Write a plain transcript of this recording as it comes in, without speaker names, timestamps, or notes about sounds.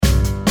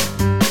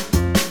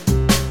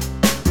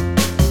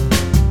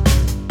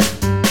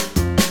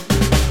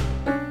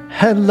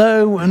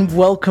Hello and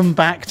welcome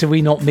back to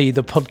We Not Me,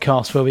 the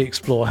podcast where we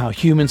explore how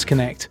humans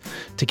connect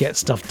to get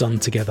stuff done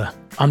together.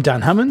 I'm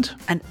Dan Hammond.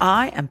 And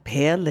I am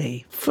Pierre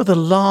Lee. For the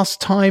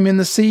last time in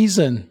the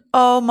season.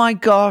 Oh my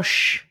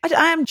gosh.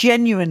 I am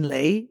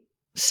genuinely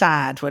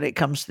sad when it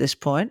comes to this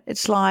point.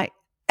 It's like,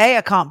 A,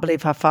 I can't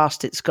believe how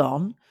fast it's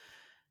gone.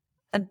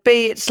 And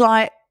B, it's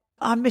like,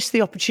 I miss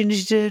the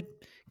opportunity to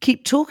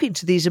keep talking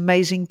to these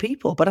amazing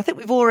people. But I think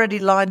we've already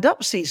lined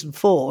up season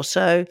 4,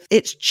 so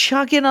it's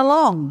chugging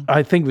along.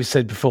 I think we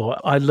said before,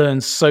 I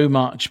learned so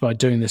much by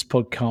doing this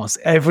podcast.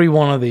 Every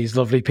one of these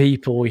lovely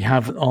people we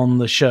have on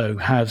the show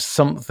have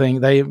something,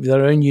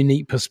 their own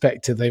unique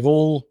perspective. They've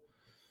all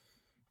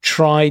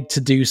tried to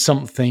do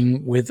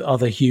something with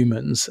other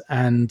humans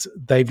and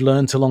they've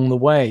learned along the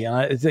way. And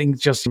I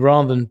think just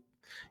rather than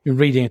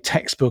reading a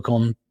textbook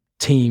on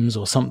teams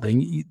or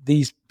something,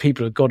 these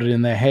people have got it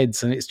in their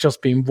heads, and it's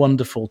just been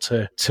wonderful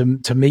to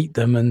meet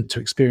them and to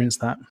experience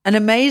that. An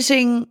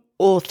amazing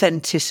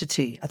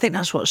authenticity. I think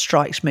that's what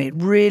strikes me.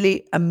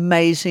 Really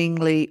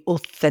amazingly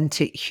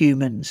authentic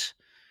humans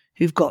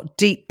who've got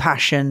deep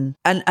passion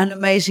and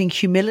amazing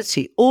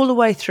humility all the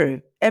way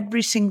through.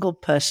 Every single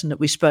person that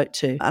we spoke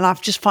to. And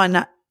I've just find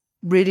that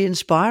really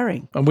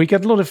inspiring. And we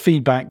get a lot of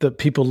feedback that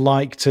people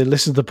like to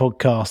listen to the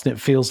podcast and it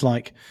feels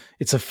like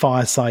it's a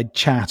fireside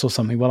chat or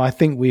something. Well, I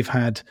think we've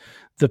had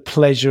the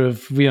pleasure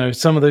of,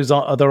 some of those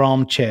other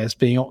armchairs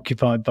being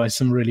occupied by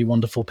some really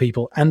wonderful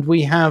people. And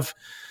we have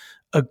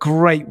a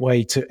great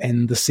way to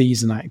end the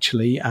season,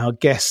 actually. Our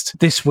guest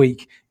this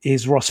week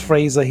is Ross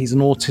Fraser. He's an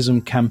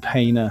autism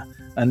campaigner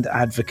and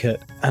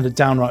advocate and a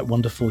downright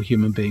wonderful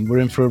human being. We're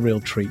in for a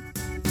real treat.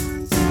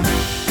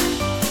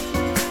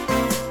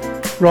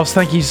 Ross,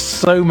 thank you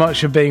so much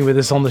for being with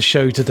us on the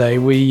show today.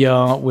 We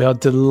are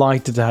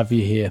delighted to have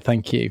you here.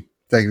 Thank you.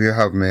 Thank you for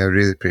having me. I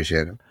really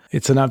appreciate it.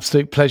 It's an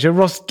absolute pleasure.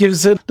 Ross, give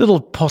us a little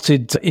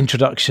potted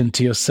introduction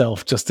to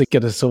yourself just to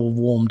get us all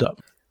warmed up.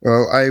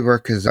 Well, I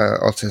work as an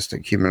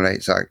autistic human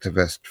rights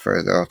activist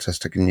for the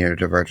autistic and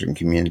neurodivergent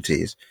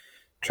communities,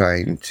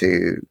 trying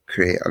to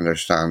create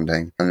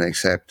understanding and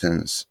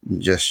acceptance, and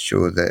just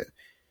show that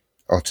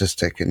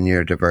autistic and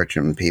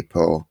neurodivergent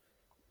people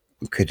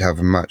could have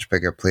a much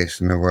bigger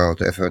place in the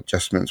world if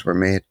adjustments were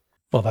made.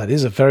 Well, that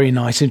is a very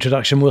nice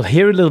introduction. We'll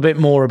hear a little bit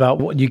more about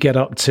what you get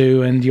up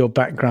to and your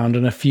background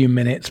in a few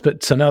minutes.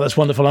 But no, that's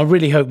wonderful. I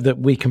really hope that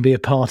we can be a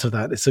part of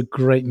that. It's a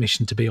great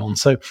mission to be on.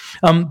 So,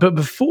 but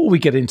before we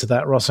get into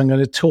that, Ross, I'm going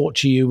to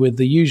torture you with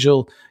the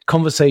usual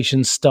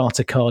conversation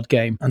starter card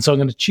game. And so I'm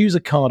going to choose a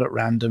card at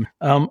random.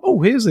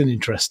 Here's an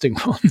interesting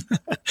one.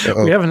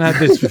 We haven't had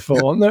this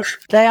before. No.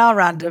 They are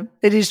random.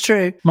 It is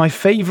true. My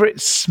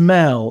favorite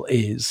smell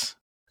is...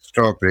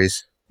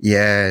 strawberries.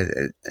 Yeah,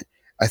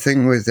 I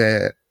think with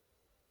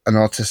an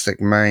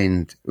autistic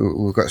mind,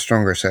 we've got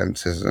stronger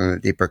senses and a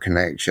deeper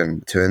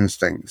connection to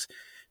instincts.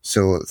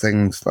 So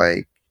things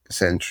like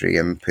sensory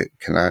input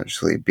can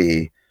actually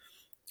be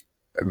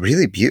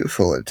really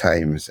beautiful at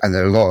times. And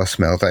there are a lot of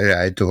smells that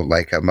I don't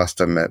like, I must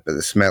admit, but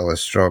the smell of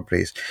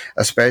strawberries,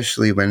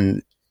 especially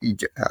when,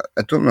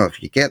 I don't know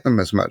if you get them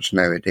as much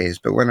nowadays,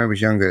 but when I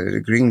was younger,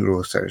 the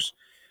greengrocers,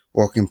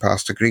 walking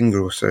past a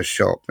greengrocer's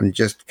shop and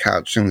just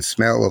catching the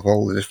smell of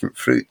all the different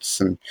fruits.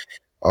 And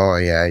oh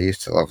yeah, I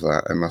used to love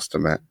that, I must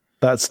admit.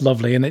 That's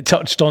lovely. And it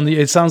touched on,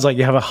 it sounds like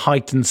you have a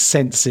heightened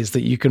senses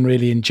that you can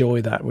really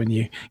enjoy that when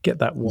you get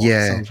that walk.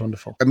 Yeah. It sounds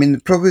wonderful. I mean,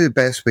 probably the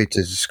best way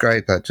to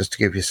describe that, just to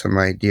give you some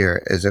idea,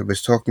 is I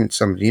was talking to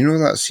somebody,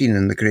 that scene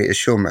in The Greatest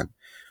Showman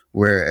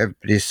where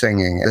everybody's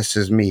singing, "This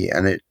Is Me,"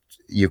 and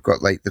you've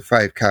got like the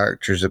 5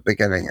 characters at the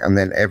beginning and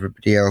then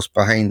everybody else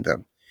behind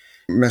them.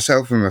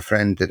 Myself and my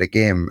friend did a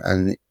game,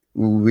 and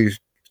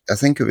I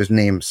think it was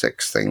named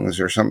 6 things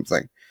or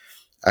something,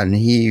 and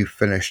he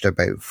finished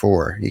about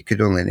 4. He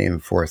could only name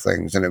 4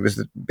 things, and it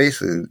was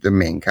basically the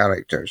main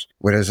characters.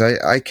 Whereas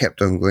I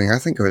kept on going. I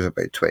think I was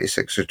about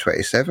 26 or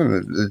 27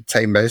 at the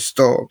time I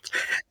stopped,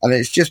 and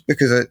it's just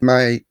because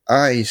my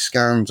eye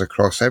scans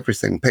across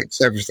everything, picks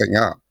everything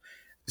up.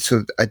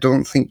 So I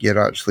don't think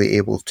you're actually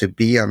able to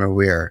be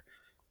unaware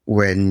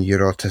when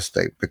you're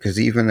autistic, because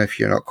even if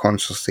you're not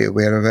consciously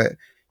aware of it,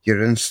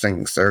 your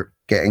instincts are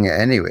getting it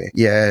anyway.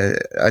 Yeah,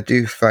 I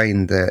do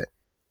find that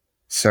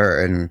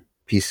certain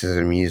pieces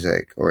of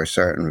music or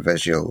certain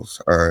visuals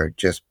are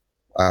just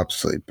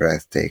absolutely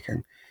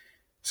breathtaking.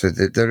 So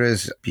that there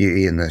is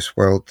beauty in this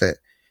world that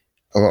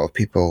a lot of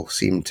people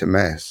seem to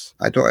miss.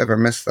 I don't ever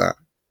miss that.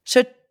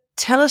 So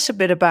tell us a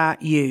bit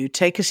about you.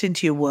 Take us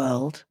into your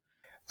world.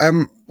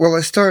 Well,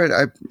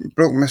 I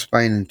broke my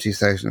spine in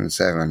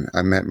 2007.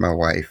 I met my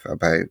wife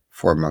about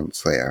 4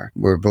 months later.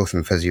 We were both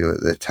in physio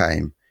at the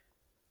time.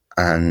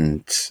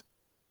 And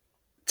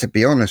to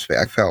be honest with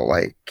you, I felt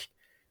like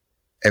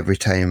every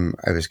time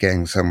I was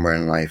getting somewhere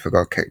in life, I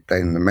got kicked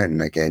down the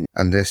mountain again.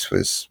 And this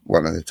was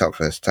one of the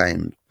toughest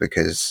times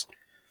because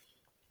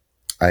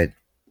I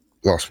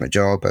lost my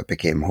job. I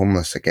became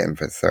homeless again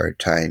for the 3rd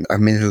time. I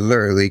mean,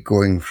 literally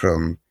going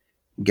from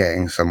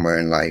getting somewhere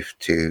in life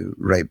to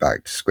right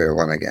back to square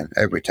one again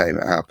every time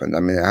it happened. I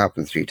mean, it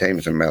happened 3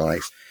 times in my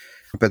life.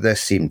 But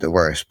this seemed the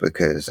worst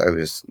because I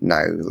was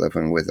now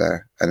living with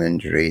an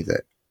injury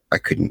that I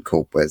couldn't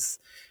cope with,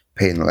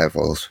 pain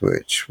levels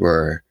which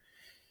were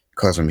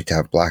causing me to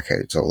have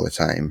blackouts all the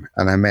time.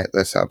 And I met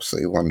this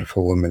absolutely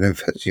wonderful woman in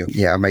physio.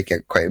 Yeah, I might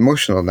get quite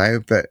emotional now,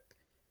 but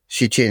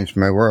she changed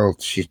my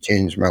world. She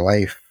changed my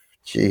life.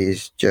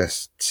 She's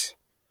just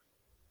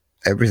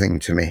everything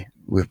to me.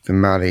 We've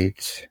been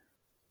married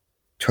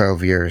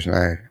 12 years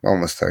now,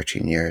 almost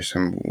 13 years,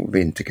 and we've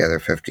been together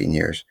 15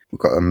 years. We've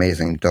got an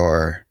amazing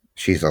daughter.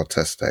 She's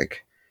autistic.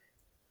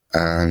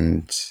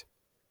 And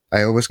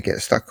I always get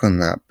stuck on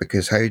that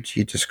because how do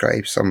you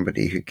describe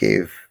somebody who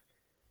gave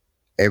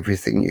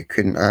everything you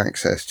couldn't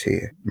access to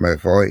you? My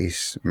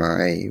voice,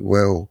 my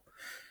will,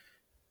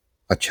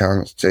 a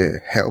chance to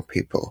help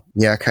people.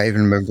 Yeah, I can't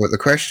even remember what the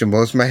question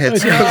was. My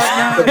head's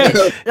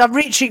gone. I'm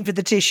reaching for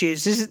the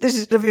tissues. This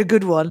is going to be a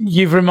good one.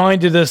 You've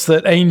reminded us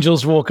that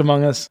angels walk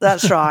among us.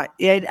 That's right.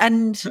 Yeah,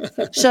 and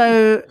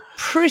so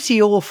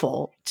pretty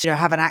awful to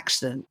have an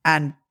accident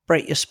and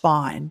break your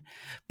spine.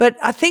 But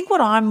I think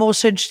what I'm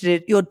also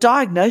interested in, your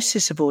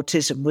diagnosis of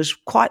autism was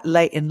quite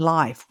late in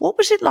life. What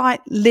was it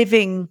like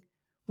living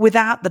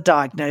without the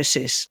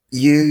diagnosis?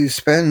 You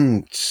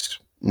spend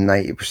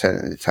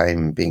 90% of the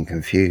time being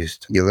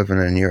confused. You live in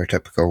a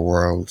neurotypical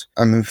world.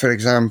 I mean, for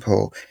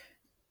example,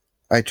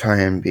 I try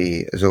and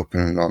be as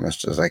open and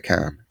honest as I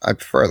can. I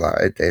prefer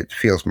that. It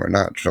feels more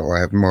natural. I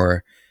have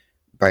more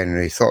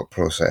binary thought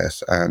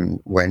process. And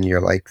when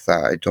you're like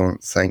that, I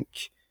don't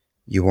think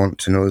you want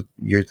to know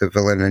you're the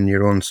villain in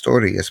your own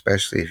story,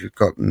 especially if you've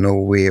got no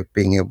way of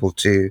being able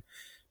to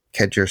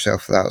kid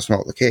yourself that that's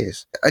not the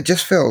case. I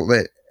just felt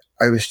that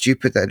I was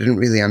stupid. I didn't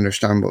really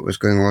understand what was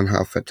going on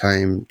half the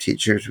time.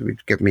 Teachers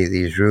would give me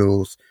these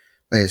rules.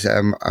 Like I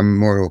said, I'm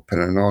more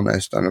open and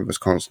honest, and I was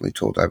constantly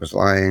told I was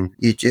lying.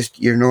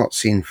 You're not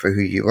seen for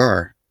who you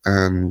are.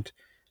 And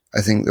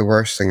I think the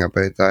worst thing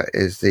about that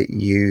is that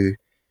you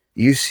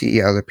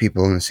see other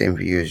people in the same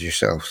view as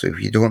yourself. So if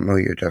you don't know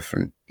you're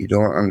different, you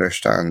don't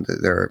understand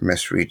that they're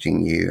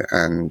misreading you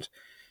and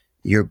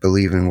you're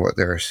believing what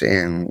they're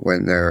saying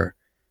when they're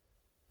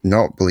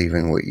not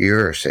believing what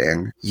you're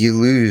saying, you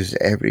lose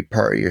every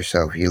part of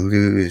yourself. You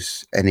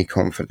lose any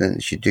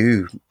confidence you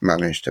do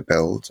manage to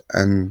build.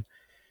 And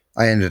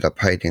I ended up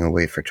hiding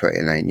away for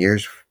 29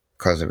 years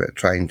because of it,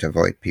 trying to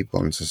avoid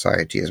people in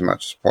society as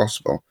much as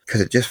possible,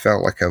 because it just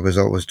felt like I was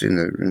always doing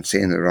and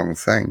saying the wrong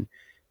thing.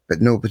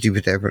 But nobody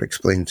would ever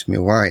explain to me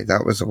why.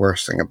 That was the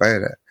worst thing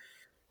about it.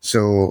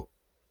 So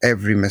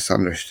every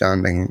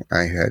misunderstanding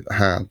I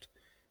had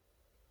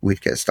would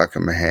get stuck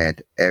in my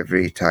head.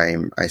 Every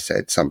time I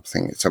said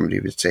something that somebody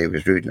would say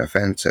was rude and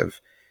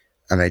offensive,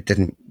 and I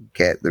didn't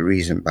get the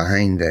reason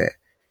behind it,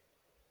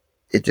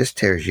 it just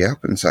tears you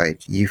up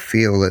inside. You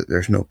feel that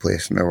there's no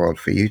place in the world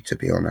for you, to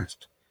be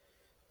honest.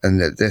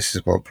 And that this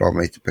is what brought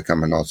me to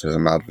become an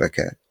autism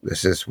advocate.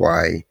 This is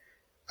why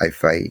I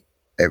fight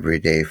every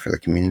day for the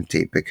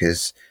community,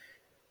 because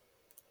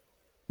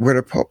we're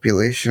a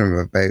population of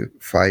about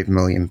 5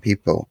 million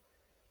people.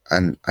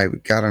 And I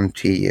would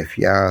guarantee if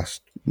you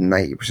asked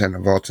 90%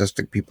 of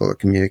autistic people that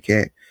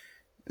communicate,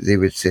 they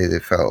would say they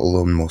felt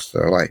alone most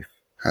of their life.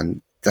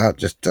 And that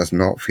just does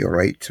not feel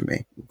right to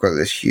me. We've got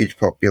this huge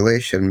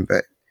population,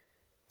 but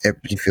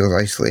everybody feels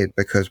isolated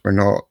because we're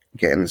not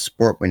getting the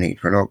support we need.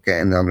 We're not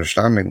getting the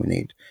understanding we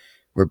need.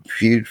 We're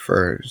viewed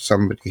for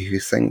somebody who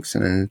thinks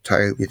in an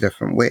entirely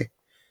different way.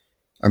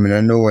 I mean,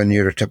 I know a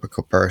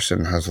neurotypical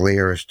person has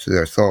layers to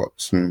their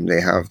thoughts and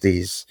they have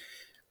these,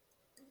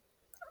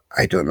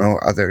 I don't know,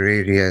 other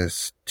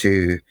areas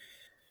to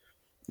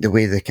the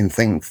way they can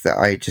think that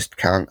I just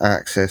can't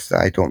access,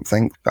 that I don't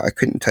think, but I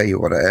couldn't tell you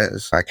what it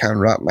is. I can't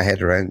wrap my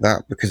head around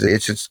that because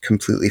it's just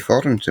completely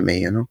foreign to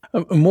me, you know.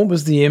 And what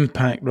was the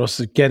impact, Ross,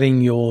 of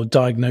getting your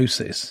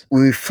diagnosis?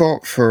 We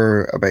fought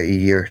for about a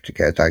year to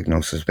get a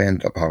diagnosis. We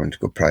ended up having to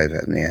go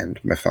private in the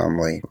end. My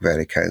family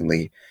very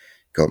kindly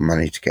got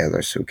money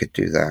together so we could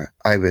do that.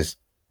 I was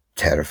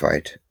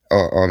terrified,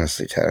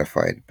 honestly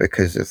terrified,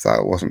 because if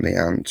that wasn't the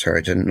answer, I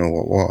didn't know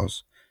what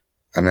was.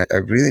 And I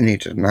really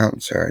needed an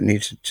answer. I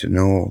needed to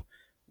know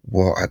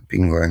what had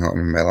been going on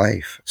in my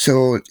life.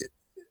 So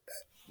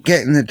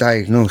getting the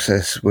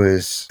diagnosis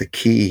was the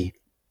key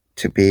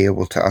to be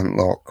able to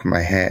unlock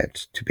my head,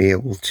 to be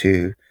able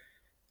to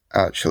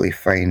actually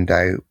find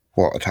out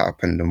what had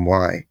happened and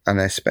why. And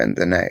I spent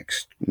the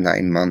next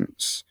 9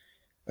 months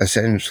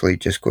essentially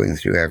just going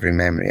through every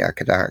memory I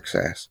could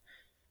access,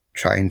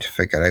 trying to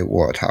figure out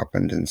what had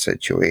happened in the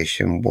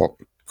situation, what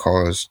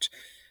caused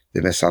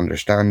the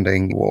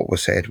misunderstanding, what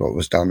was said, what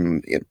was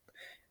done,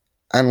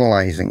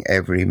 analysing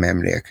every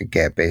memory I could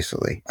get,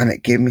 basically. And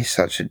it gave me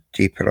such a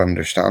deeper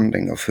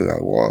understanding of who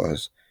I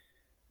was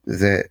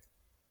that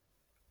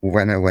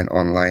when I went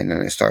online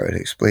and I started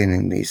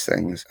explaining these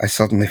things, I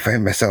suddenly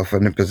found myself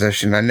in a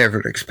position I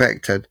never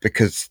expected,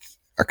 because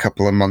a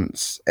couple of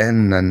months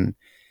in and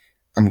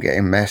I'm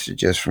getting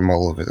messages from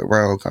all over the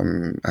world.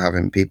 I'm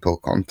having people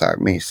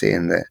contact me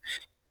saying that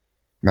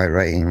my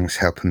writing's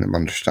helping them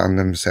understand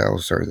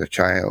themselves or their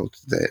child,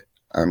 that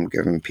I'm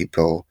giving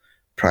people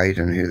pride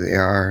in who they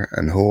are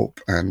and hope.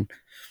 And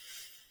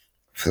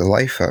for the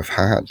life I've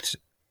had,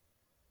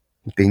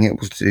 being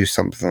able to do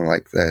something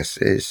like this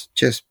is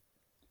just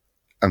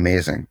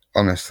amazing.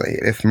 Honestly,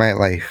 if my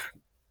life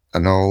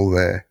and all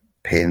the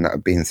pain that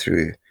I've been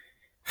through,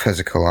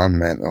 physical and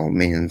mental,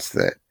 means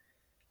that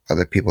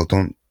other people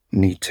don't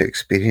need to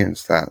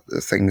experience that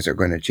things are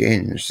going to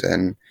change,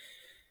 then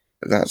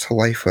that's a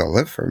life well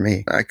lived for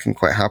me. I can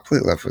quite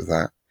happily live with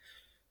that.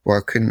 What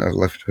I couldn't have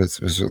lived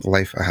with was the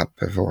life I had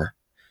before.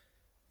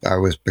 That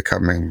was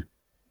becoming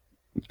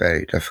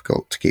very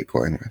difficult to keep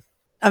going with.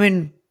 I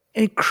mean,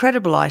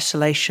 incredible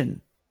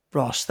isolation,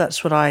 Ross.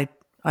 That's what I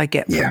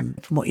get from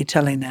what you're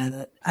telling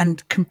there,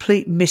 and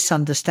complete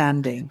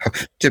misunderstanding.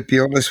 To be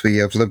honest with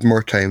you, I've lived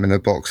more time in a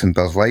box than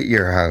Buzz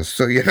Lightyear has,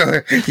 so you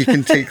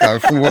can take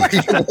that from what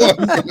you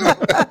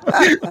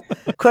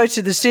want.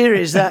 Quoted the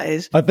series, that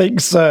is. I think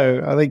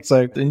so.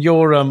 And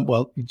your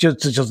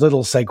just a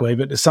little segue,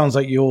 but it sounds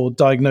like your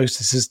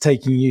diagnosis is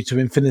taking you to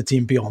infinity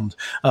and beyond,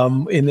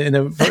 in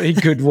a very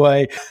good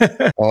way.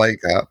 I like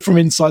that. From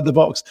inside the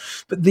box.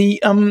 But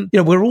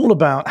we're all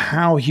about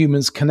how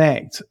humans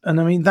connect,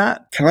 and I mean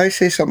that. Can I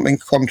say something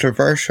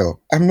controversial?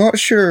 I'm not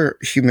sure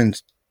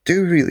humans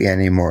do really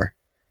anymore.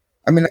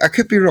 I mean, I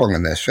could be wrong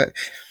on this, right?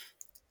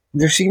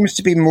 There seems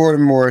to be more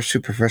and more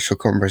superficial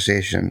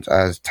conversations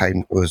as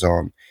time goes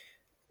on.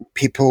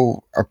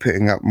 People are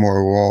putting up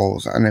more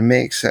walls, and it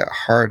makes it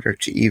harder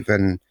to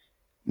even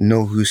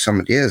know who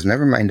somebody is,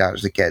 never mind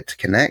actually get to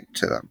connect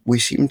to them. We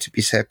seem to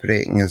be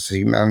separating as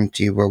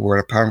humanity, where we're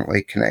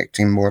apparently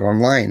connecting more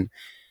online.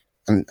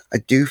 And I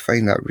do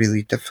find that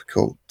really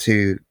difficult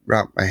to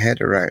wrap my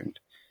head around.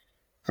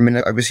 I mean,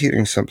 I was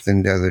hearing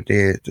something the other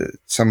day that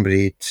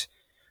somebody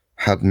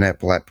had an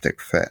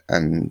epileptic fit,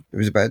 and there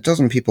was about a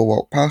dozen people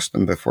walked past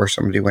them before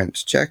somebody went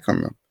to check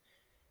on them.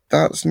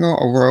 That's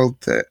not a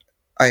world that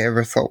I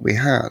ever thought we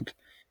had.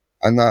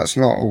 And that's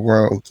not a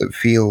world that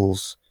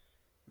feels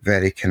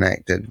very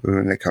connected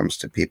when it comes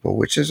to people,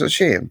 which is a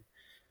shame,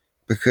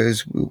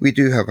 because we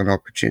do have an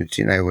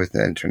opportunity now with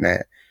the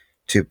internet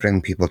to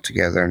bring people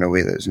together in a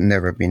way that's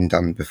never been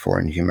done before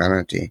in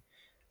humanity.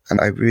 And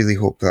I really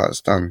hope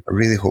that's done. I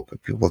really hope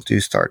that people do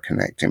start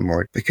connecting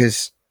more,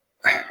 because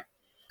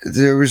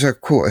there was a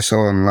quote I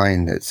saw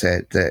online that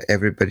said that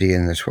everybody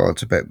in this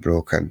world's a bit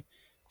broken,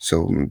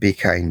 so be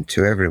kind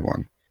to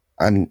everyone.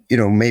 And,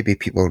 maybe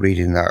people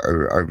reading that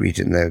are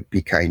reading the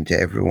be kind to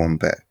everyone,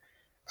 but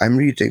I'm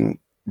reading,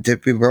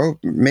 did we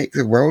make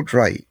the world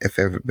right if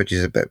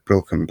everybody's a bit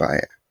broken by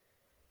it?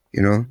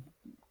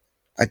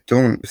 I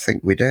don't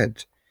think we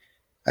did.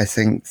 I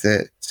think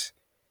that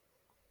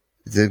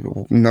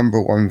the number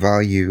one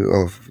value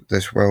of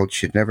this world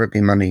should never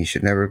be money,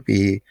 should never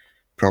be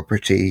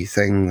property,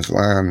 things,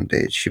 land.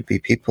 It should be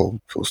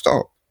people, full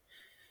stop.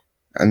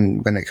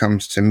 And when it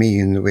comes to me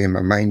and the way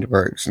my mind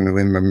works and the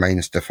way my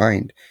mind's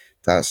defined,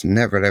 that's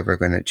never, ever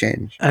going to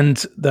change.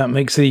 And that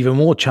makes it even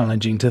more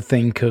challenging to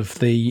think of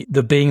the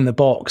being in the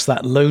box,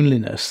 that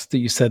loneliness that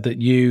you said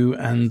that you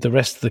and the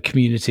rest of the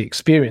community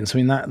experience. I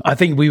mean, that I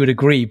think we would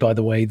agree, by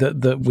the way,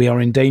 that we are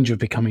in danger of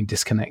becoming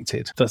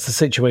disconnected. That's the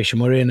situation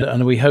we're in,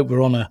 and we hope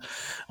we're on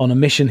a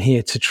mission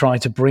here to try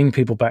to bring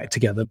people back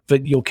together.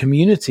 But your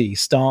community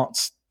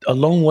starts a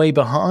long way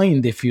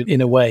behind, if you, in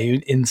a way,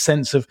 in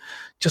sense of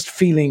just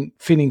feeling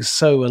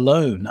so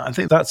alone. I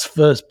think that's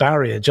first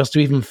barrier, just to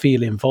even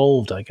feel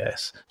involved, I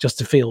guess, just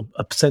to feel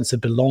a sense of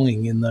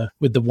belonging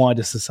with the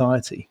wider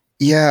society.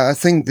 Yeah, I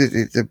think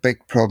that the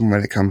big problem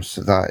when it comes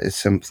to that is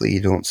simply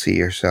you don't see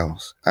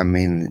yourselves. I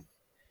mean,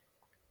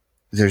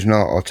 there's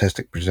not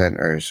autistic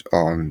presenters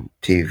on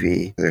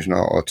TV. There's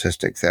not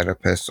autistic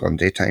therapists on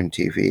daytime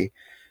TV.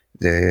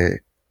 The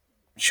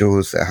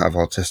shows that have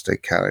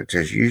autistic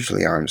characters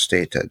usually aren't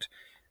stated,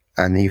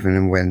 and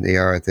even when they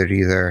are, they're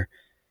either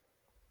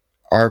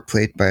are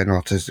played by an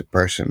autistic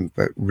person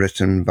but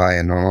written by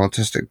a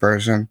non-autistic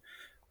person,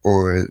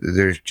 or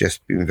there's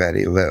just been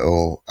very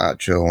little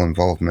actual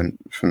involvement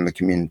from the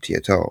community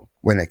at all.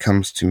 When it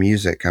comes to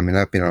music, I mean,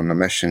 I've been on a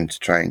mission to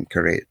try and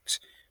create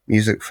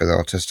music for the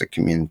autistic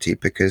community,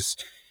 because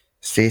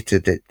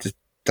stated it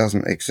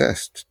doesn't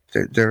exist.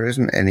 There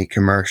isn't any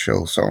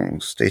commercial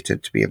songs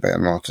stated to be about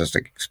an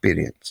autistic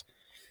experience.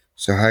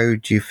 So how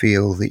do you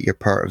feel that you're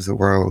part of the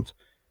world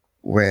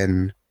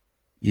when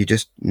you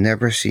just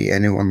never see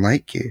anyone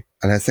like you?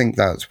 And I think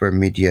that's where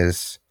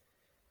media's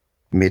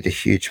made a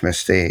huge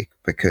mistake,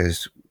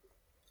 because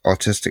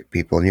autistic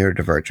people,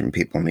 neurodivergent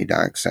people need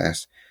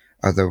access.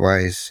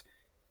 Otherwise,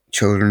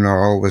 children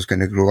are always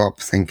going to grow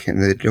up thinking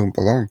they don't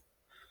belong.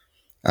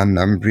 And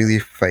I'm really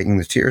fighting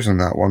the tears on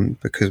that one,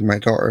 because my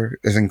daughter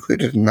is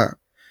included in that.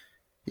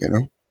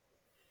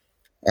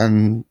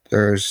 And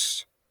we're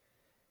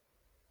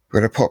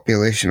a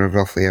population of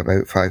roughly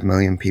about 5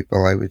 million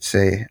people, I would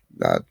say.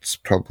 That's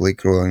probably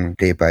growing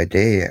day by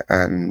day.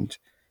 And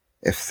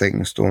if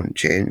things don't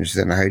change,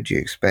 then how do you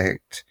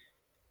expect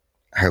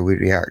how we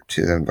react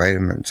to the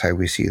environment, how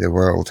we see the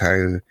world,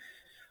 how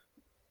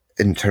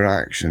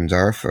interactions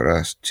are for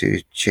us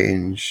to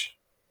change?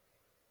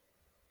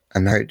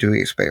 And how do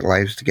we expect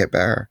lives to get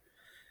better?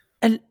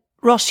 And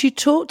Ross, you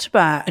talked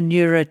about a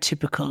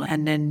neurotypical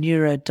and a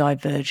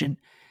neurodivergent.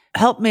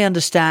 Help me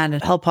understand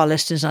and help our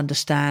listeners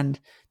understand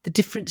the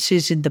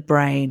differences in the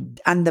brain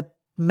and the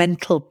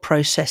mental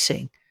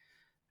processing.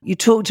 You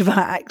talked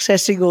about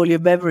accessing all your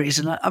memories.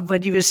 And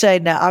when you were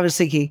saying that, I was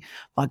thinking,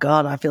 my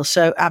God, I feel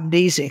so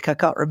amnesic. I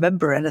can't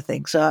remember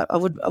anything. So I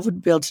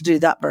wouldn't be able to do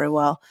that very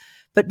well.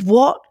 But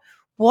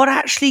what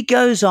actually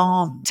goes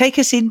on? Take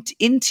us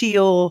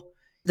into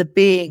the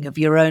being of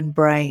your own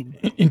brain.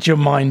 Into your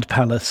mind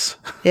palace.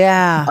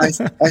 Yeah. I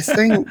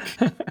think,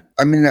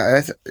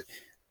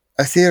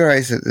 I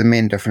theorize that the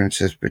main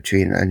differences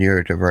between a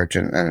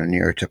neurodivergent and a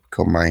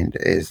neurotypical mind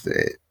is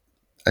that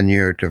a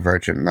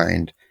neurodivergent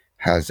mind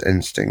has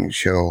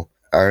instinctual,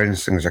 our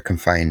instincts are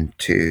confined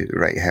to the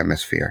right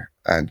hemisphere.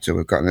 And so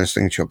we've got an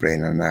instinctual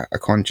brain and a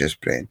conscious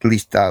brain. At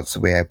least that's the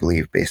way I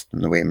believe based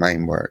on the way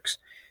mine works.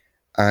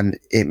 And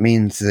it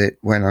means that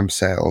when I'm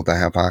settled, I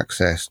have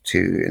access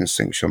to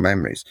instinctual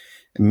memories.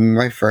 And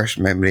my first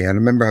memory, I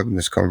remember having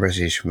this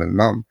conversation with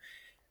Mum,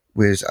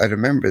 was I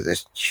remember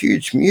this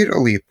huge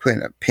mural you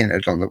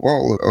painted on the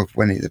wall of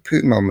Winnie the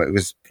Pooh, Mum. It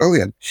was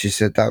brilliant. She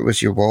said that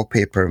was your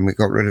wallpaper and we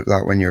got rid of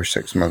that when you were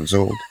 6 months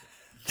old.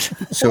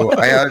 So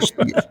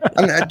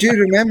and I do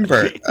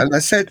remember, and I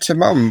said to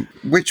Mum,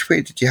 which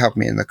way did you have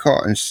me in the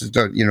cot? And she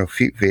said,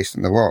 feet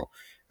facing the wall.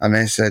 And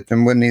I said,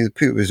 and Winnie the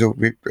Pooh was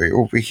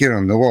over here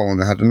on the wall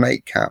and I had a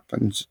nightcap.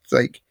 And it's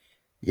like,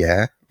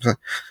 yeah. I was like,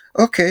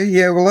 okay,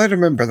 yeah, well, I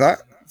remember that.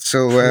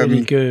 So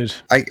really good.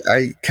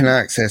 I can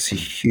access a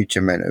huge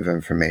amount of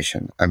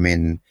information. I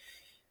mean,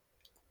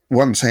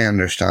 once I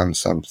understand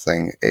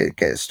something, it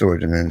gets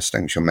stored in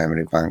instinctual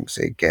memory banks.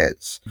 It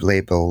gets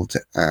labeled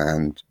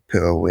and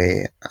put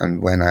away.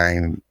 And when I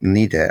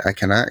need it, I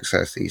can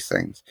access these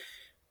things.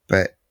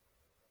 But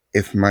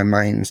if my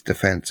mind's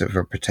defensive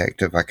or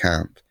protective, I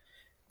can't.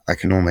 I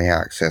can only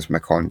access my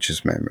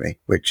conscious memory,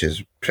 which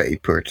is pretty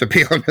poor, to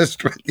be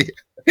honest with you.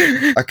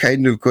 I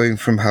kind of going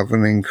from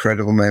having an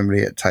incredible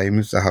memory at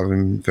times to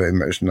having very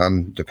much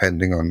none,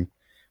 depending on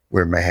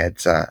where my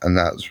head's at. And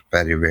that's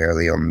very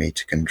rarely on me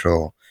to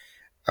control.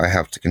 I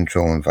have to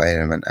control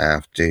environment. I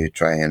have to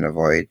try and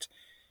avoid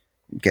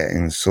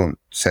getting so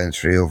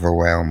sensory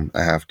overwhelmed.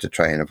 I have to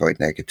try and avoid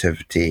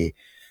negativity,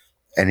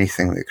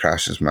 anything that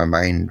crashes my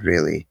mind,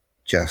 really,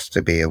 just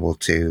to be able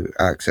to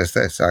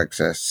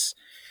access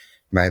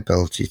my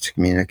ability to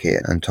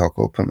communicate and talk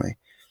openly.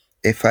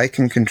 If I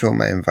can control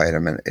my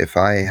environment, if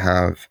I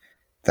have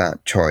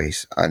that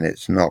choice and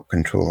it's not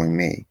controlling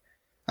me,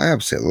 I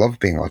absolutely love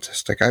being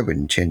autistic. I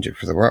wouldn't change it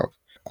for the world.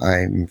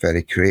 I'm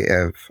very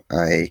creative.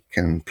 I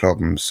can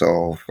problem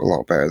solve a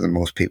lot better than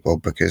most people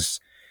because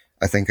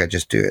I think I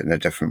just do it in a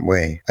different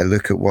way. I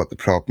look at what the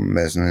problem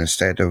is, and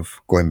instead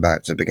of going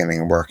back to the beginning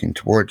and working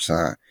towards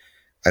that,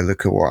 I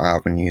look at what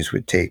avenues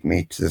would take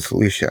me to the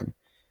solution.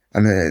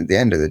 And then at the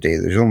end of the day,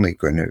 there's only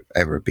going to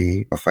ever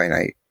be a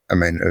finite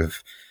amount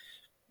of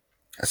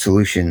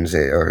solutions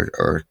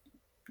or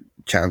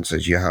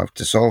chances you have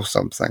to solve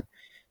something.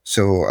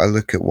 So I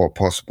look at what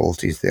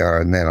possibilities there are,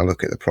 and then I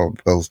look at the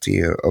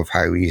probability of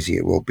how easy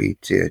it will be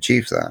to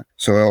achieve that.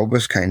 So I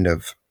always kind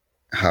of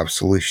have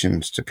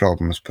solutions to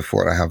problems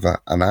before I have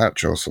an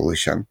actual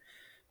solution,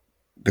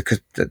 because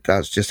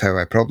that's just how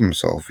I problem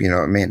solve, you know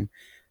what I mean?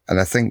 And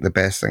I think the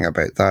best thing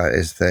about that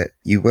is that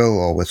you will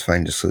always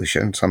find a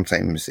solution.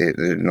 Sometimes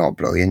they're not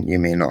brilliant. You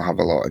may not have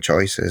a lot of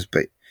choices,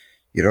 but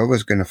you're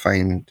always going to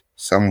find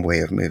some way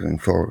of moving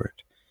forward.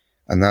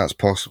 And that's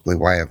possibly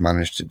why I've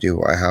managed to do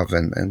what I have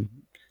in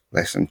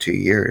less than 2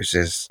 years,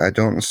 is I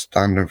don't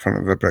stand in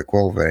front of a brick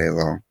wall very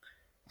long.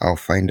 I'll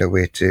find a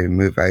way to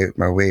move out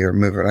my way or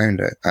move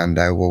around it, and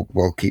I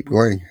will keep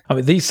going. I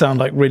mean, these sound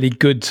like really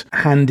good,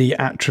 handy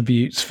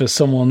attributes for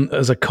someone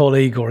as a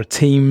colleague or a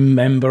team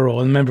member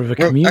or a member of a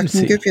community.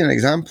 I can give you an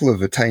example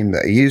of a time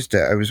that I used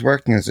it. I was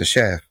working as a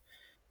chef,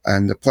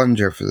 and the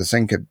plunger for the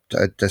sink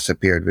had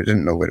disappeared. We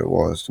didn't know where it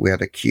was. We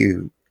had a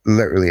queue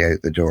literally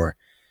out the door.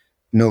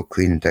 No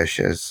clean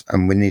dishes,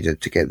 and we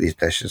needed to get these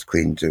dishes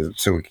cleaned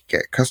so we could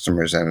get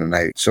customers in and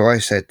out. So I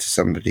said to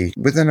somebody,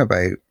 within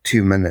about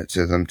 2 minutes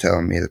of them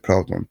telling me the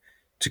problem,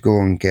 to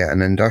go and get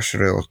an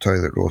industrial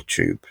toilet roll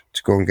tube,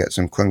 to go and get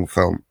some cling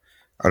film,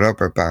 a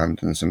rubber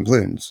band and some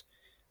balloons.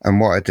 And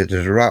what I did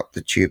is wrap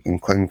the tube in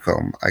cling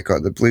film. I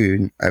got the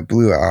balloon, I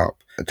blew it up,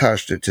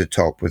 attached it to the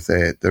top with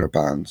the rubber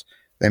bands,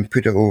 then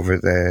put it over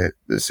the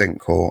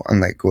sinkhole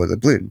and let go of the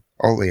balloon.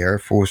 All the air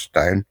forced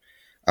down,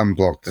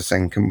 unblocked the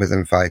sink, and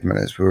within 5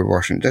 minutes we were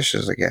washing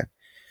dishes again.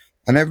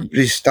 And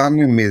everybody's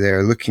standing me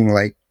there looking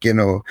like,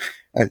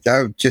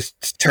 I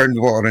just turned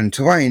water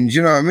into wine. Do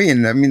you know what I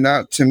mean? I mean,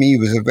 that to me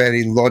was a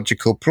very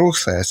logical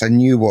process. I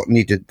knew what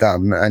needed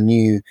done. I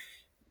knew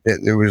that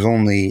there was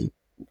only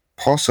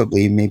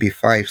possibly maybe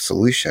 5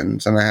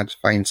 solutions, and I had to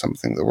find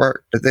something that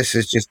worked. But this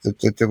is just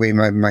the way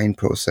my mind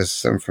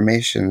processes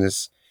information.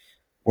 Is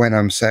when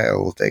I'm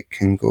settled, it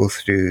can go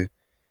through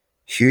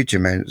huge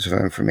amounts of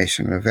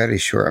information in a very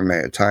short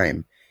amount of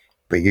time,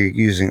 but you're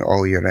using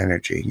all your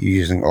energy, you're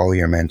using all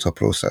your mental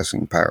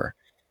processing power.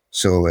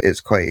 So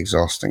it's quite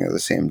exhausting at the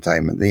same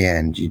time. At the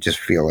end, you just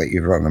feel like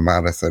you've run a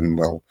marathon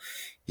while,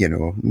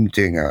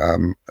 doing a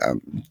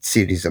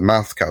series of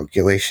math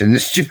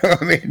calculations. Do you know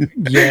what I mean?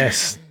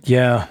 Yes.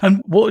 Yeah.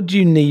 And what do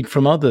you need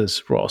from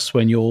others, Ross,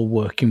 when you're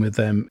working with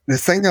them? The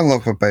thing I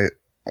love about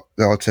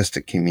the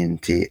autistic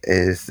community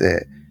is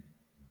that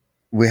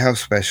we have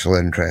special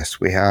interests.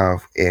 We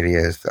have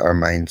areas that our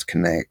minds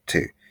connect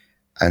to,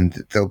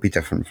 and they'll be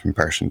different from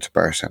person to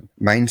person.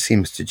 Mine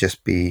seems to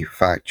just be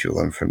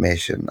factual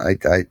information. I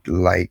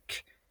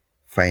like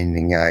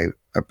finding out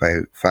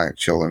about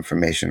factual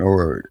information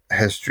or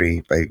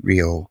history about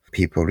real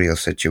people, real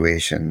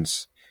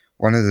situations.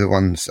 One of the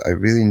ones I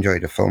really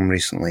enjoyed a film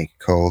recently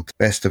called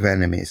Best of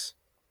Enemies,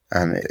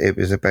 and it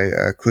was about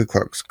a Ku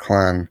Klux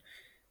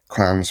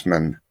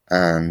Klansman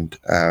and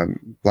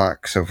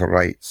black civil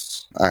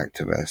rights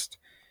activist.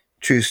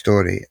 True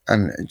story,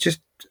 and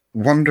just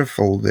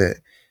wonderful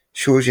that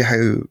shows you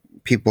how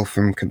people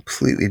from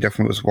completely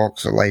different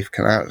walks of life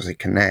can actually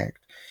connect,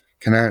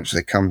 can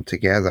actually come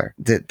together.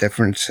 That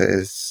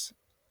differences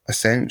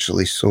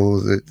essentially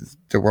sow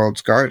the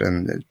world's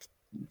garden. That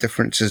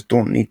differences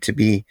don't need to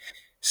be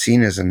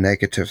seen as a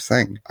negative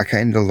thing. I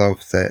kind of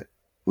love that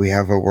we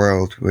have a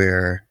world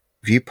where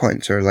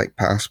viewpoints are like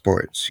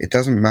passports. It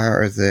doesn't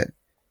matter that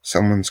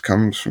someone's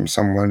comes from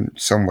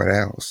somewhere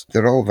else.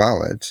 They're all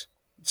valid.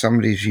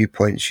 Somebody's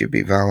viewpoint should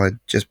be valid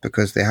just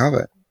because they have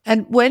it.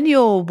 And when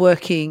you're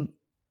working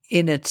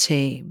in a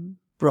team,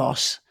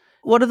 Ross,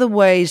 what are the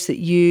ways that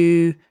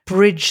you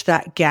bridge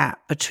that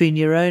gap between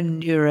your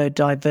own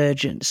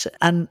neurodivergence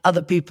and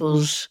other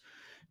people's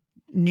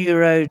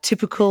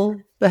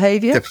neurotypical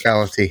behaviour?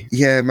 Typicality.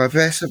 Yeah, my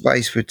best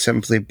advice would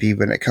simply be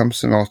when it comes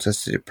to an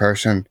autistic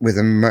person with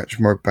a much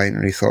more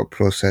binary thought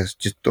process,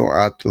 just don't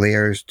add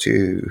layers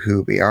to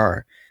who we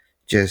are.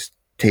 Just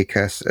take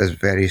us as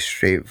very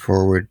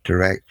straightforward,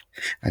 direct,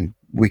 and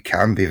we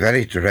can be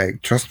very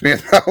direct, trust me on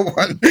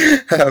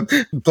that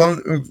one.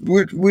 Blunt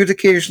would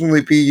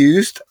occasionally be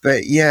used,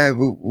 but yeah,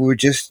 we're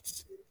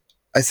just,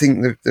 I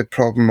think the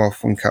problem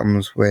often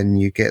comes when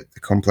you get the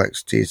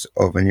complexities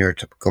of a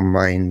neurotypical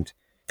mind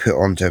put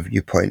onto a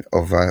viewpoint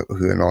of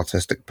who an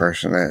autistic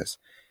person is.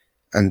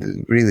 And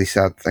the really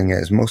sad thing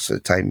is, most of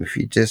the time, if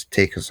you just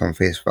take us on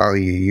face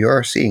value, you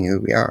are seeing who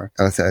we are.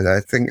 And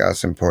I think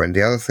that's important.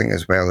 The other thing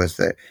as well is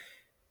that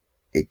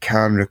it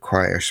can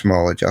require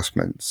small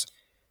adjustments.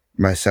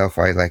 Myself,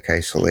 I like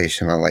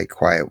isolation. I like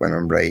quiet when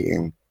I'm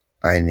writing.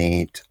 I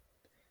need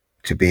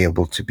to be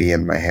able to be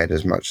in my head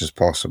as much as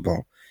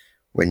possible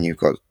when you've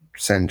got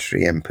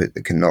sensory input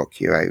that can knock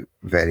you out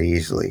very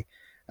easily.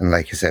 And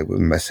like I said,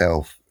 with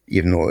myself,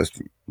 you've noticed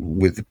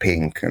with the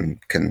pain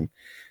can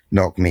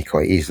knock me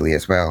quite easily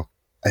as well.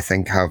 I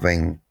think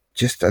having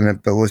just an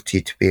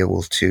ability to be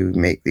able to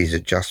make these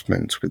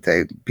adjustments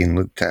without being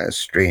looked at as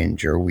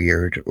strange or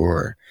weird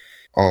or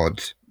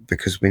odd,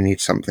 because we need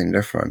something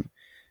different.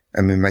 I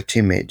mean, my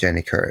teammate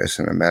Jenny Curtis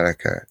in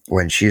America,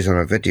 when she's on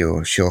a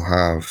video, she'll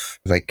have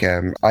like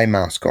eye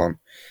mask on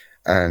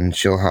and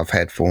she'll have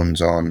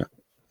headphones on.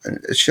 And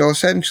she'll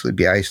essentially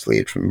be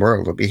isolated from the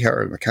world. It'll be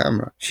her and the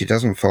camera. She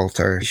doesn't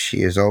falter.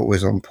 She is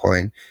always on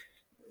point.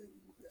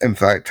 In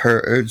fact,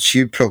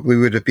 she probably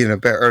would have been a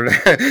better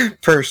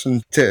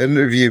person to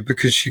interview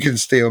because she can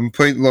stay on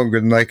point longer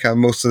than I can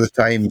most of the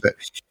time. But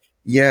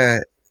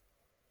yeah,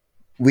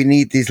 we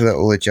need these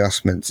little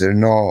adjustments. They're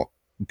not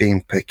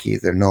being picky.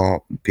 They're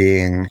not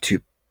being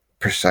too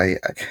precise.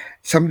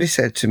 Somebody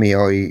said to me,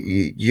 "Oh,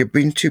 you're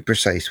being too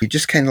precise. We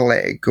just kind of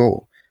let it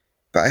go."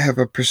 But I have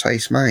a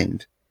precise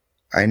mind.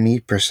 I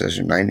need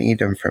precision. I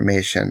need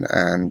information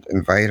and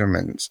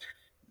environments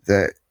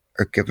that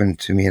are given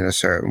to me in a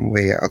certain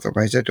way.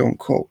 Otherwise, I don't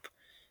cope,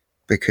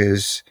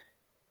 because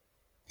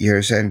you're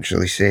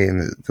essentially saying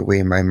that the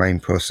way my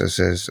mind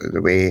processes,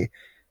 the way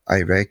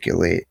I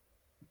regulate,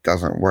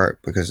 doesn't work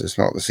because it's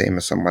not the same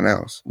as someone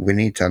else. We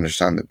need to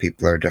understand that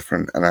people are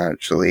different and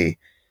actually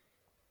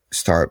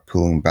start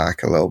pulling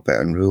back a little bit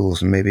on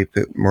rules and maybe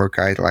put more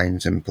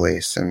guidelines in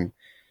place and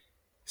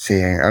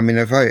saying, I mean,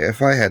 if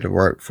I had a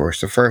workforce,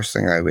 the first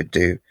thing I would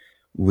do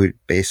would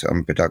base it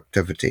on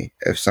productivity.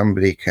 If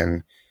somebody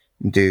can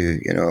do,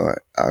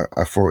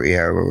 a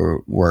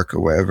 40-hour work or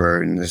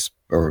whatever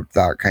or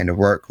that kind of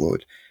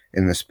workload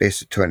in the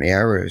space of 20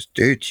 hours,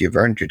 dude, you've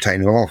earned your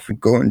time off.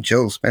 Go and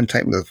chill, spend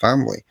time with the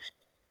family.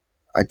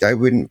 I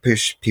wouldn't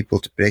push people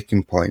to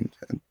breaking point,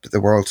 but the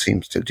world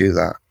seems to do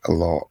that a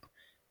lot.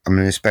 I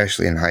mean,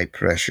 especially in high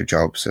pressure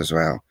jobs as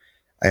well.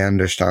 I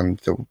understand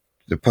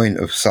the point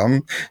of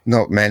some,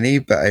 not many,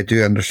 but I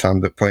do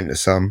understand the point of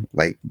some,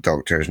 like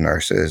doctors,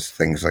 nurses,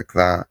 things like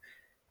that.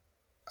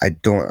 I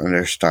don't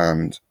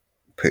understand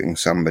putting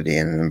somebody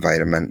in an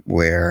environment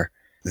where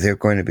they're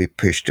going to be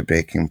pushed to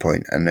breaking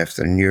point, and if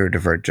they're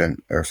neurodivergent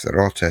or if they're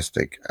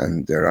autistic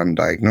and they're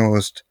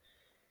undiagnosed,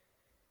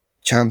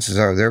 chances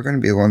are they're going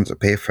to be the ones that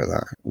pay for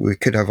that. We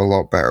could have a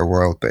lot better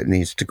world, but it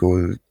needs to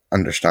go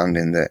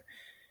understanding that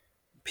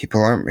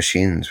people aren't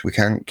machines. We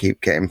can't keep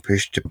getting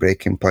pushed to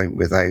breaking point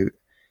without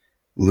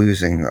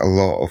losing a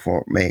lot of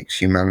what makes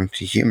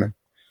humanity human.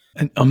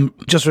 And I'm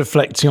just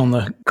reflecting on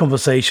the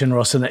conversation,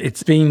 Ross, and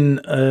it's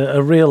been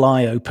a real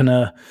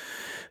eye-opener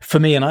for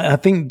me. And I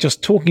think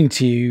just talking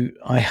to you,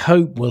 I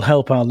hope will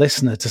help our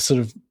listener to sort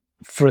of,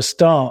 for a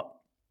start,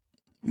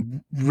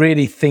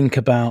 really think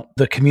about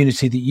the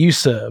community that you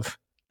serve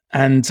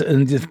and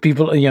if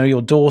people,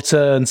 your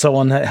daughter and so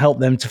on, help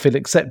them to feel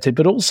accepted.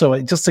 But also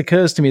it just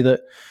occurs to me that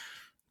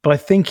by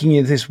thinking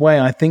in this way,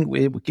 I think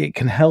it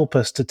can help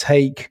us to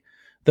take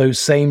those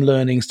same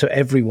learnings to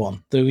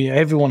everyone.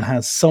 Everyone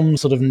has some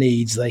sort of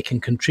needs. They can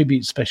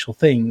contribute special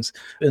things,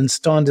 and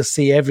starting to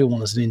see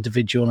everyone as an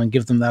individual and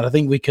give them that. I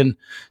think we can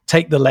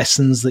take the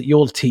lessons that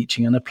you're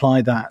teaching and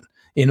apply that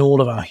in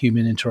all of our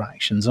human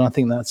interactions. And I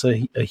think that's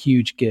a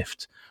huge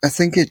gift. I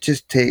think it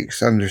just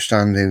takes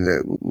understanding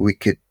that we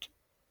could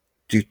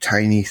do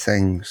tiny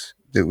things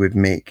that would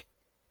make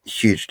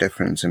huge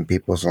difference in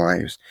people's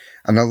lives.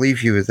 And I'll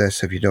leave you with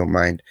this, if you don't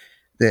mind,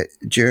 that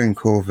during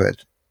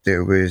COVID,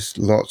 there was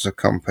lots of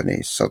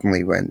companies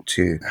suddenly went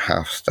to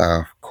half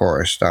staff,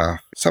 quarter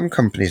staff. Some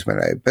companies went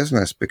out of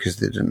business because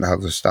they didn't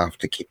have the staff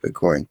to keep it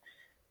going.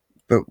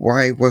 But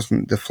why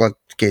wasn't the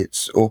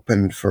floodgates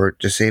opened for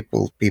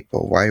disabled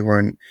people? Why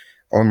weren't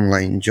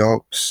online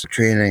jobs,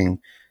 training,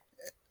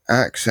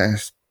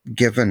 access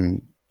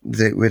given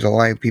that would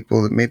allow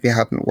people that maybe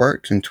hadn't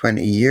worked in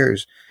 20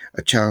 years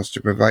a chance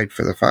to provide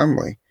for the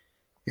family?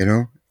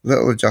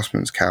 Little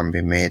adjustments can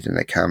be made, and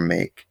it can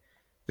make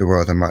the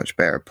world a much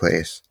better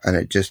place. And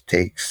it just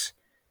takes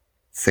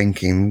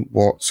thinking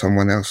what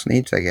someone else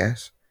needs, I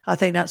guess. I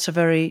think that's a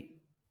very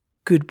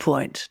good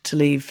point to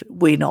leave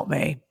We Not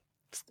Me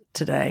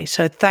today.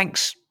 So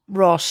thanks,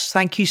 Ross.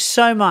 Thank you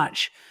so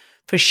much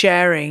for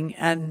sharing,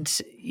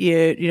 and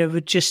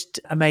with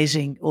just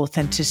amazing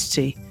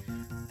authenticity.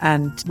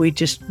 And we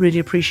just really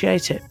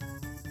appreciate it.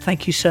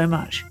 Thank you so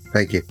much.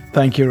 Thank you.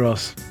 Thank you,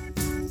 Ross.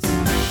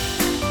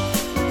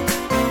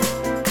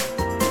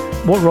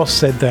 What Ross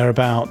said there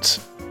about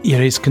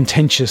his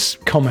contentious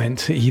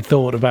comment he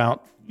thought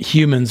about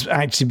humans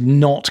actually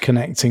not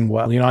connecting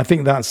well. I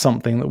think that's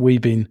something that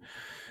we've been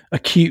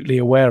acutely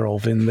aware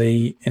of in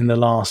the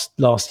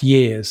last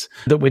years,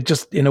 that we're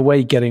just in a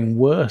way getting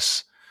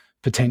worse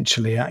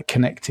potentially at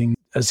connecting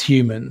as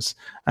humans.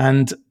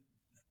 And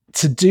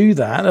to do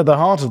that, at the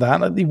heart of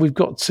that, I think we've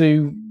got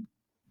to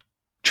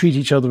treat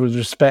each other with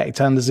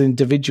respect and as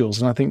individuals.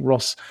 And I think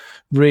Ross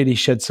really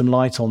shed some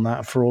light on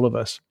that for all of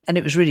us. And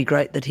it was really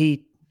great that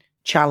he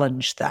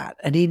challenged that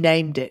and he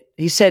named it.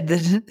 He said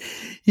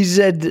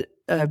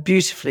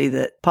beautifully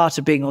that part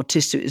of being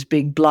autistic is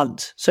being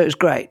blunt. So it was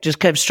great. Just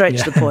came straight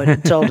to the point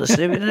and told us.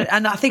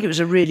 And I think it was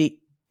a really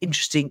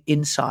interesting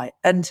insight.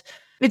 And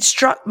it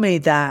struck me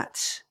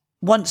that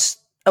once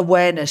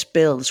awareness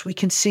builds, we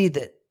can see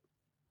that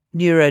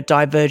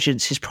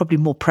neurodivergence is probably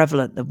more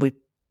prevalent than we've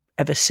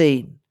ever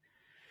seen.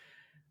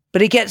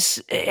 But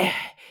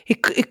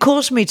it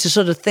caused me to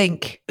sort of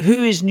think,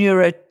 who is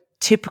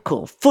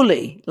neurotypical,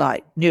 fully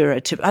like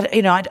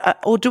neurotypical?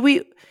 Or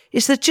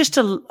is there just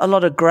a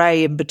lot of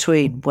grey in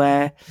between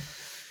where,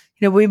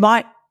 we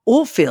might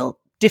all feel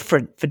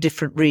different for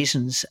different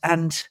reasons.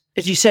 And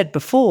as you said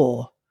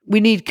before, we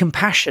need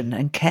compassion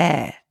and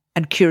care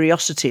and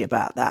curiosity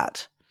about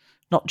that,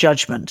 not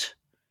judgment.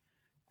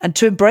 And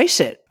to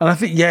embrace it. And I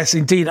think, yes,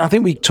 indeed. I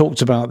think we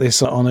talked about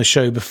this on a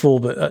show before,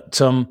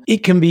 but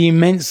it can be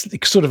immensely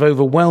sort of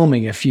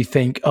overwhelming if you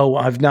think, oh,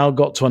 I've now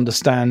got to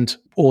understand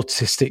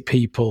autistic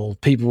people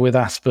with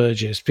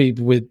Asperger's,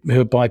 people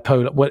who are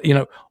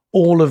bipolar,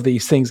 all of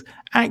these things.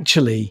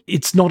 Actually,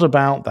 it's not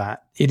about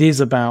that. It is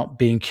about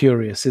being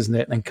curious, isn't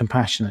it? And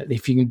compassionate.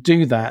 If you can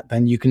do that,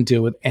 then you can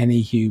deal with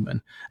any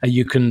human and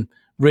you can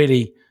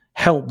really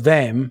help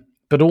them,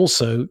 but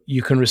also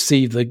you can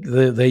receive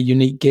their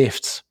unique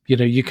gifts.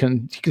 You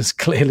can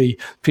clearly,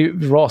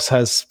 Ross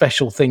has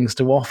special things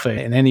to offer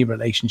in any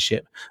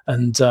relationship.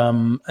 And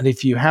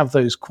if you have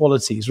those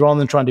qualities, rather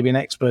than trying to be an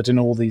expert in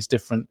all these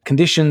different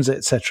conditions,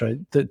 etc.,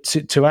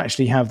 to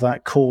actually have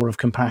that core of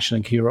compassion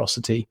and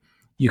curiosity,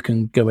 you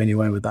can go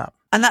anywhere with that.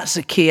 And that's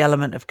a key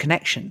element of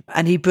connection.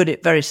 And he put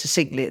it very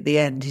succinctly at the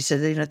end. He said,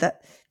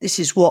 that this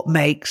is what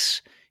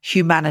makes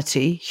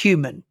humanity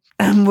human.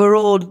 And we're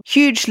all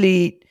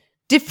hugely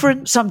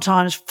different,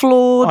 sometimes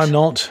flawed. I'm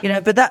not.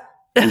 But that...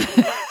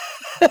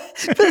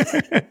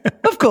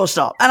 Of course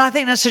not. And I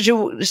think that's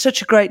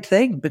such a great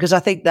thing, because I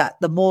think that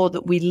the more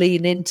that we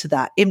lean into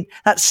that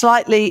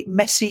slightly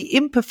messy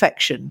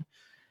imperfection,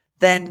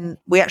 then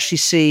we actually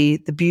see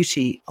the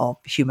beauty of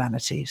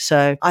humanity.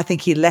 So I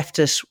think he left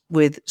us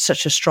with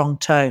such a strong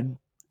tone,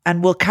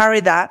 and we'll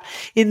carry that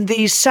in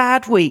these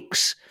sad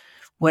weeks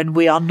when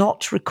we are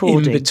not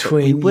recording. In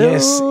between, but we will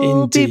yes,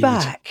 indeed. be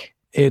back.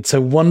 It's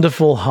a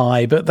wonderful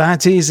high, but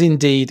that is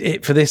indeed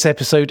it for this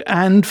episode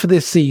and for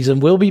this season.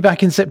 We'll be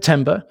back in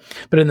September,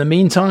 but in the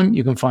meantime,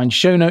 you can find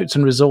show notes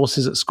and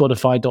resources at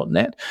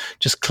squadify.net.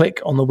 Just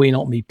click on the We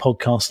Not Me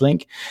podcast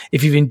link.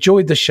 If you've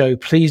enjoyed the show,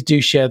 please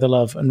do share the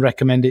love and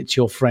recommend it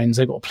to your friends.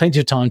 They've got plenty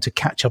of time to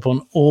catch up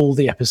on all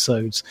the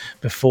episodes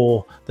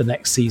before the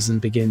next season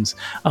begins.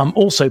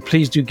 Also,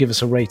 please do give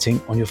us a rating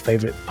on your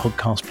favorite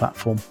podcast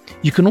platform.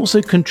 You can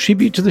also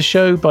contribute to the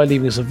show by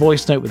leaving us a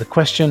voice note with a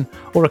question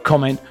or a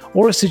comment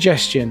or a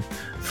suggestion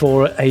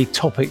for a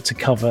topic to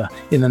cover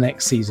in the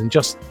next season.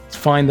 Just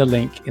find the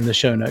link in the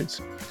show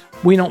notes.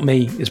 We Not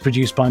Me is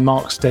produced by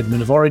Mark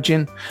Steadman of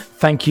Origin.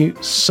 Thank you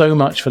so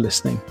much for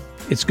listening.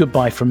 It's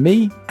goodbye from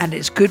me. And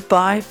it's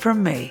goodbye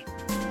from me.